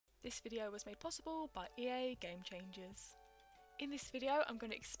This video was made possible by EA Game Changers. In this video I'm going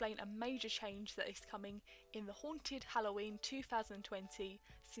to explain a major change that is coming in the Haunted Halloween 2020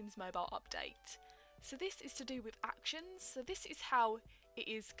 Sims Mobile update. So this is to do with actions, so this is how it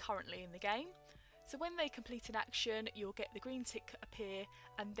is currently in the game. So when they complete an action you'll get the green tick appear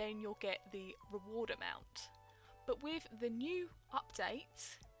and then you'll get the reward amount. But with the new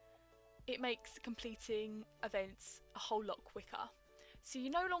update it makes completing events a whole lot quicker. So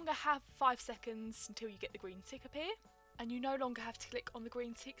you no longer have 5 seconds until you get the green tick appear, and you no longer have to click on the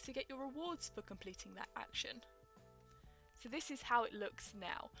green tick to get your rewards for completing that action. So this is how it looks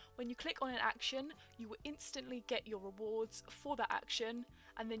now. When you click on an action, you will instantly get your rewards for that action,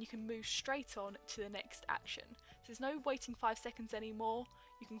 and then you can move straight on to the next action. So there's no waiting 5 seconds anymore,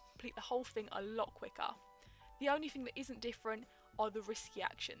 you can complete the whole thing a lot quicker. The only thing that isn't different are the risky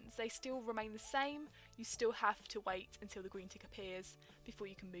actions. They still remain the same, you still have to wait until the green tick appears before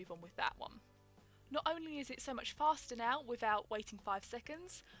you can move on with that one. Not only is it so much faster now without waiting 5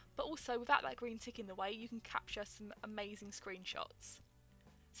 seconds, but also without that green tick in the way you can capture some amazing screenshots.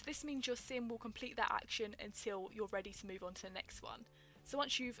 So this means your sim will complete that action until you're ready to move on to the next one. So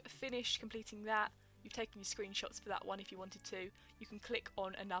once you've finished completing that, you've taken your screenshots for that one if you wanted to, you can click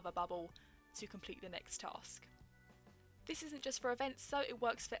on another bubble to complete the next task. This isn't just for events though, it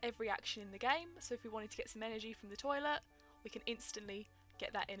works for every action in the game, so if we wanted to get some energy from the toilet, we can instantly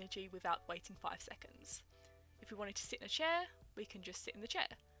get that energy without waiting 5 seconds. If we wanted to sit in a chair, we can just sit in the chair,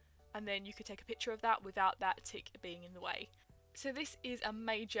 and then you could take a picture of that without that tick being in the way. So this is a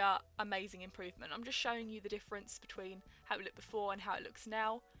major, amazing improvement. I'm just showing you the difference between how it looked before and how it looks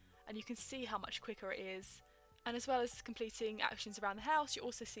now, and you can see how much quicker it is. And as well as completing actions around the house, you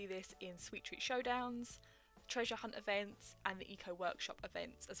also see this in Sweet Treat Showdowns, treasure hunt events and the eco workshop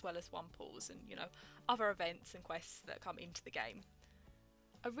events, as well as one pools and other events and quests that come into the game.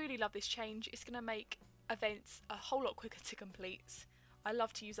 I really love this change. It's going to make events a whole lot quicker to complete. I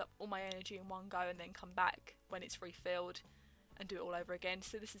love to use up all my energy in one go and then come back when it's refilled and do it all over again,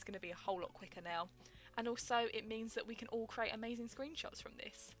 so this is going to be a whole lot quicker now. And also it means that we can all create amazing screenshots from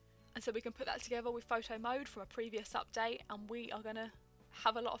this, and so we can put that together with photo mode from a previous update and we are going to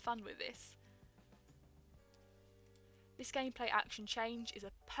have a lot of fun with this. This gameplay action change is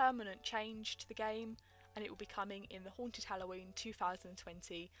a permanent change to the game, and it will be coming in the Haunted Halloween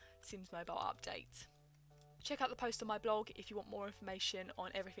 2020 Sims Mobile update. Check out the post on my blog if you want more information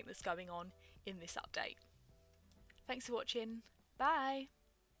on everything that's going on in this update. Thanks for watching, bye!